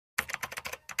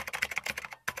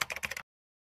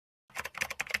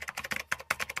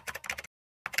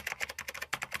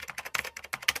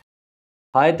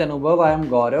Hi Anubhav, I am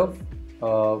Gaurav.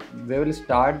 We will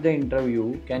start the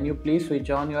interview. Can you please switch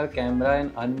on your camera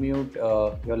and unmute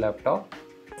your laptop?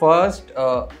 First,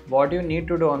 what you need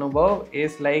to do, Anubhav,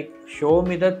 is like show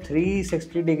me the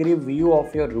 360-degree view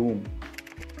of your room.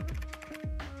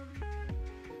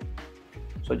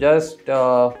 So just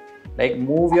like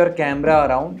move your camera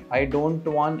around. I don't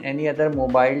want any other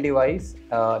mobile device,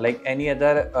 like any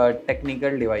other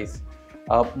technical device,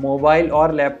 mobile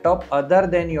or laptop other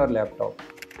than your laptop.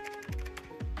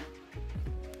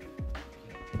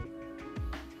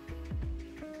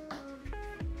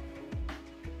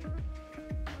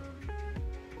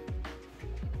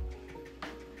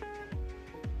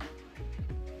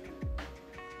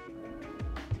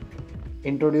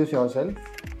 Introduce yourself.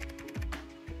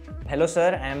 Hello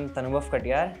sir, I am Anubhav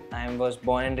Katiyar. I was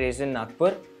born and raised in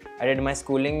Nagpur. I did my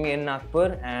schooling in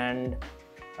Nagpur and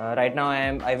right now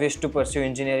I wish to pursue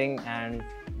engineering and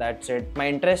that's it. My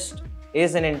interest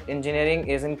is in engineering,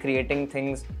 is in creating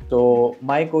things. So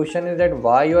my question is that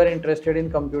why you are interested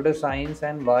in computer science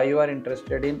and why you are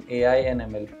interested in AI and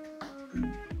ML?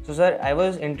 So sir, I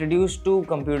was introduced to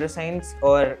computer science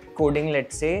or coding,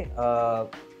 let's say,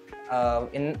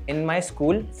 in my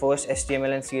school. First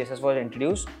HTML and CSS was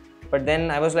introduced. But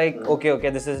then I was like, okay,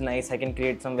 this is nice. I can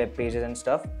create some web pages and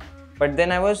stuff. But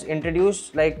then I was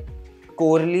introduced like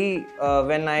corely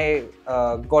when I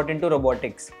got into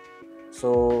robotics.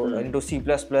 So into C++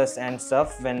 and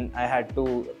stuff when I had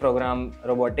to program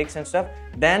robotics and stuff.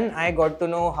 Then I got to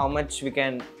know how much we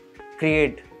can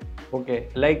create. Okay,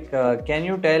 like can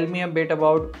you tell me a bit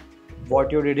about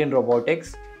what you did in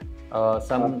robotics?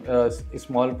 Some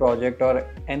small project or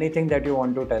anything that you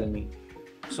want to tell me.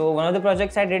 So one of the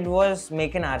projects I did was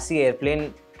make an RC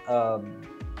airplane.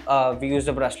 We used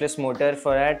a brushless motor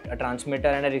for that, a transmitter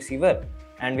and a receiver,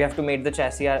 and we have to make the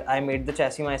chassis. I made the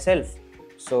chassis myself.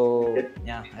 So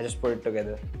yeah, I just put it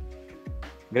together.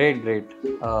 Great.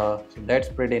 So that's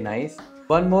pretty nice.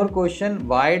 One more question.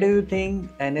 Why do you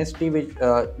think NST, which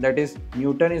that is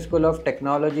Newton School of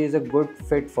Technology, is a good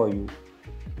fit for you?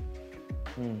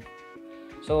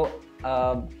 So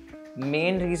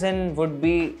main reason would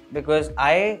be because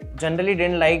I generally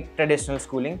didn't like traditional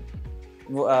schooling,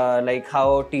 like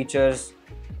how teachers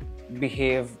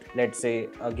behaved, let's say,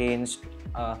 against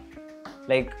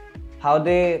like how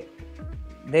they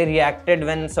reacted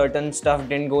when certain stuff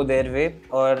didn't go their way,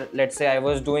 or let's say I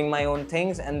was doing my own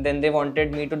things and then they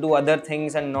wanted me to do other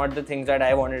things and not the things that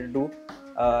I wanted to do.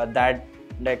 That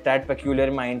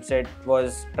peculiar mindset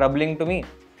was troubling to me.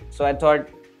 So I thought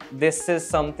this is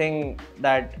something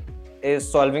that is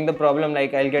solving the problem.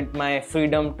 Like I'll get my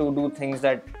freedom to do things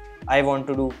that I want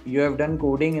to do. You have done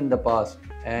coding in the past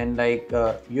and like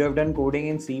you have done coding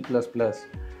in C++.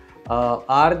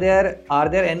 Are there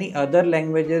any other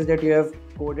languages that you have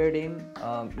coded in?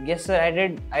 Yes sir, I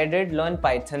did learn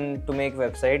Python to make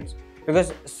websites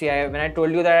because see, when I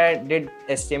told you that I did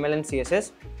HTML and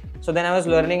CSS, so then I was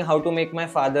learning how to make my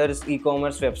father's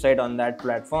e-commerce website on that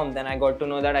platform. Then I got to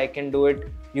know that I can do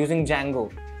it using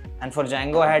Django, and for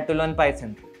Django I had to learn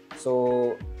Python.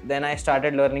 So then I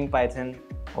started learning Python.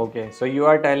 Okay, so you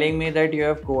are telling me that you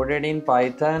have coded in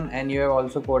Python and you have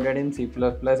also coded in C++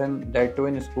 and that too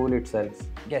in school itself.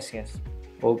 Yes.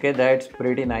 Okay, that's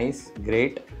pretty nice.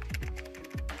 Great.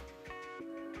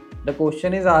 The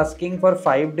question is asking for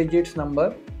 5 digits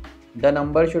number. The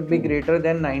number should be greater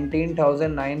than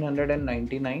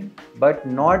 19,999 but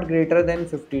not greater than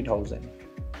 50,000.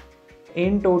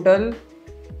 In total,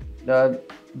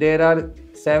 there are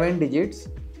 7 digits: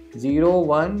 0,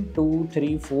 1, 2,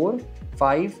 3, 4,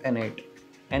 5 and 8,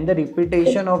 and the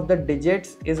repetition of the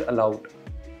digits is allowed.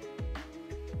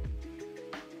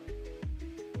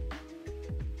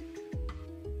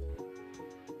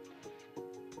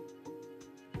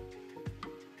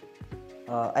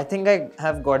 I think I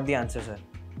have got the answer, sir.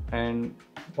 And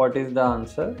what is the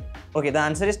answer? Okay, the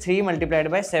answer is 3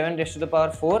 multiplied by 7 raised to the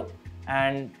power 4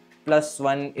 and plus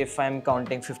 1 if I'm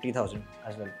counting 50,000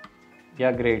 as well.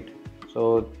 Yeah, great.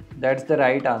 So that's the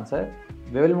right answer.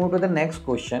 We will move to the next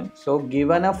question. So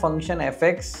given a function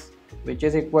fx which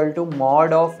is equal to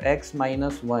mod of x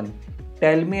minus 1,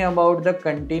 tell me about the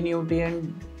continuity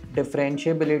and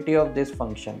differentiability of this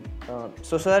function.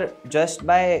 So sir, just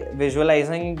by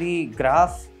visualizing the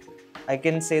graph, I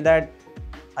can say that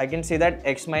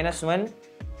x minus 1,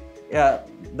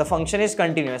 the function is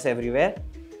continuous everywhere.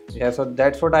 Yeah, so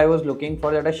that's what I was looking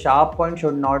for, that a sharp point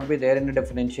should not be there in a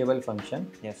differentiable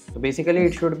function. Yes. So basically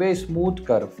it should be a smooth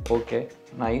curve. Okay,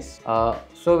 nice.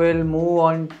 So we'll move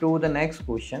on to the next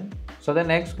question. So the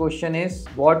next question is,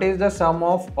 what is the sum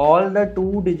of all the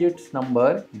 2 digits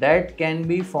number that can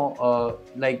be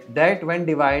like that when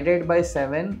divided by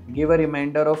 7 give a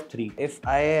remainder of 3? If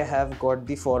I have got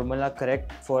the formula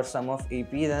correct for sum of AP,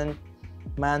 then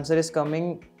my answer is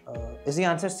coming. Is the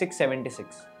answer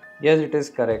 676? Yes, it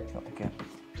is correct. Okay.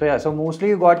 So yeah, so mostly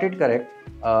you got it correct.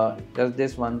 Just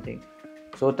this one thing.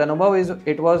 So Anubhav,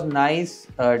 it was nice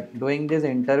doing this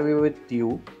interview with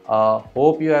you.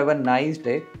 Hope you have a nice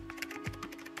day.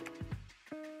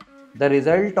 The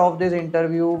result of this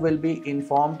interview will be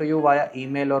informed to you via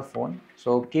email or phone.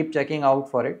 So keep checking out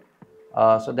for it.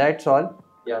 So that's all.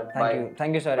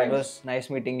 Thank you, sir. Thanks. It was nice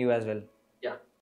meeting you as well.